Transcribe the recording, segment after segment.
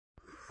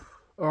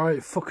Alright,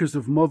 fuckers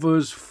of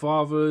mothers,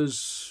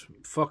 fathers,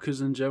 fuckers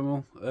in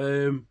general.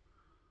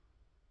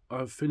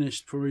 I've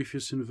finished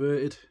Promethus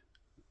Inverted.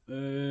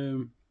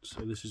 So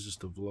this is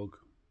just a vlog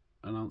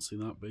announcing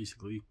that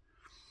basically.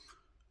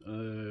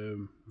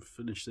 I've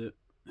finished it.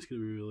 It's going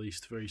to be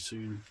released very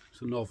soon.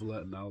 It's a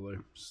novelette now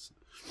though.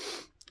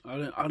 I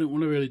don't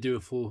want to really do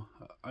a full.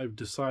 I've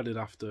decided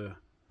after,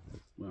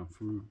 well,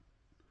 from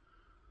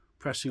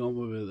pressing on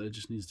with it, there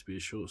just needs to be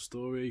a short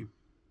story.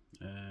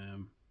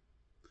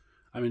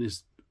 I mean,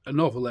 a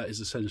novelette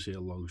is essentially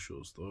a long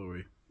short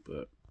story,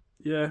 but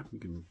yeah, you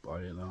can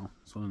buy it now.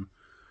 It's on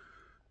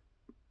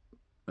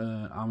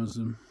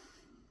Amazon.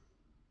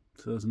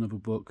 So there's another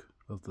book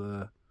of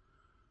the,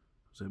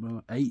 was it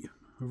about 8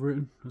 I've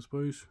written, I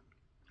suppose.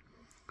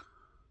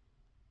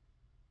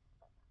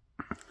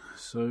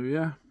 So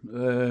yeah,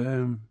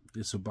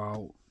 it's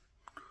about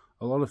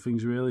a lot of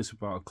things really. It's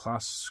about a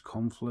class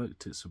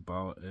conflict. It's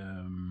about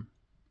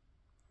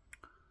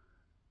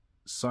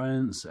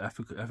science,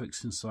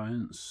 ethics in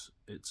science.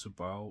 It's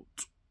about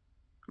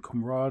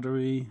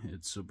camaraderie.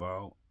 It's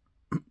about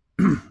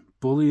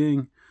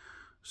bullying,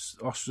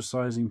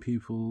 ostracizing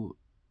people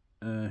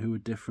who are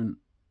different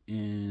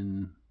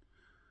in,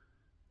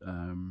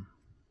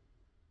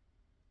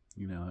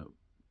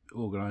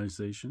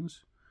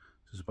 organizations.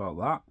 It's about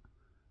that,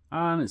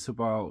 and it's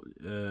about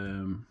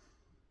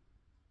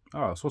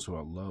it's also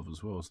about love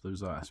as well. So there's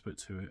that aspect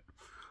to it.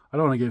 I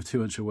don't want to give too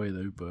much away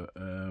though, but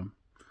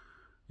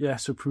yeah.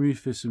 So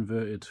Promethus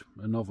Inverted,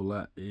 a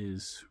novelette,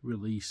 is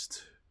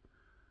released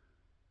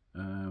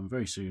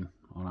very soon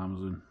on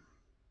Amazon,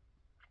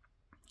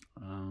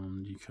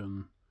 and you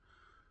can.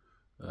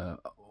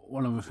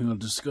 One other thing I'll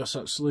discuss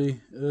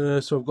actually.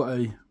 So I've got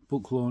a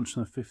book launch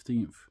on the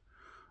 15th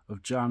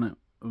of Jan at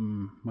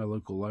my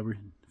local library.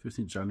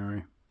 15th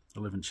January. I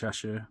live in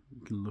Cheshire.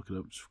 You can look it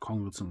up, just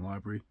Congleton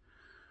Library.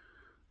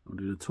 I'll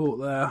do the talk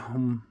there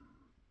on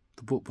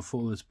the book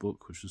before this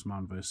book, which was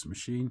Man vs.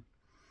 Machine,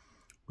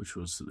 which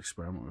was an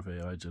experiment with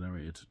AI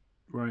generated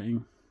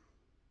writing.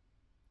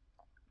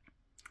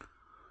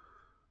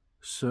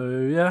 So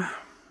yeah,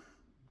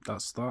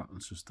 that's that.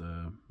 It's just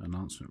an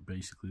announcement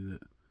basically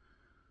that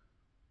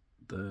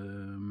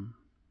the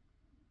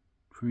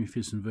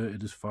Promethus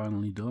Inverted is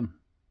finally done.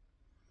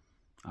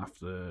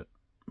 After,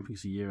 I think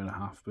it's 1.5 years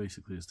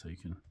basically it's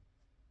taken,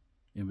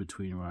 in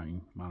between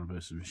writing Man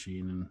vs.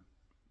 Machine and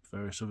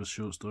various other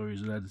short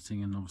stories and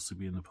editing, and obviously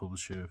being the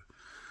publisher of,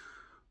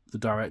 the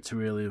director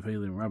really, of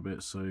Alien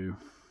Rabbit. So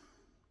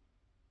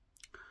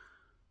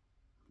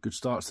good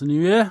start to the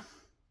new year.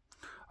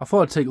 I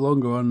thought I'd take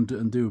longer on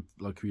and do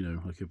like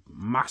a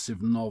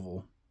massive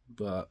novel,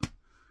 but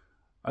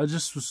I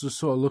just was just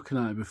sort of looking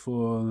at it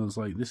before and I was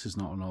like, this is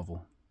not a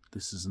novel.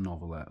 This is a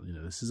novelette.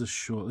 This is a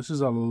shorter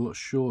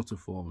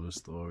form of a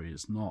story.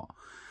 It's not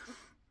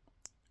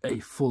a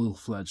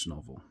full-fledged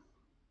novel.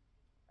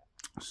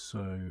 So,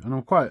 and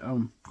I'm quite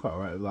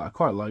alright with that. I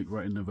quite like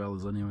writing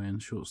novellas anyway and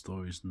short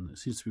stories, and it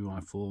seems to be my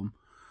form.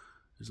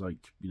 It's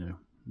like,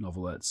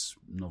 novelettes,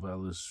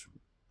 novellas.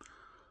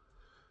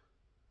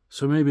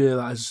 So maybe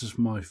that is just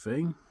my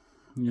thing.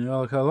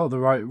 Like a lot of the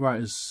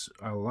writers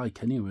I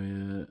like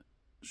anyway,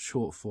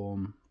 short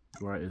form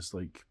writers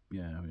like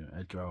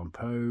Edgar Allan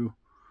Poe.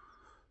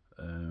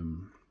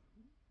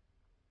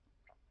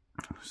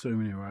 So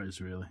many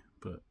writers really,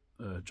 but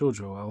George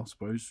Orwell, I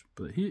suppose.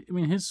 But his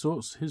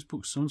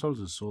books sometimes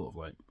are sort of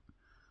like,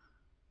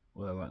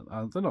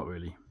 they're not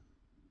really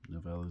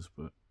novellas,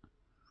 but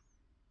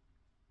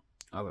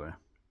I don't know.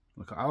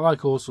 Look, I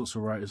like all sorts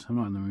of writers. I'm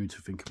not in the mood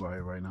to think about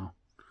it right now.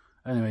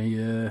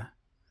 Anyway,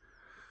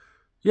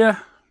 yeah,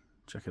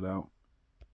 check it out.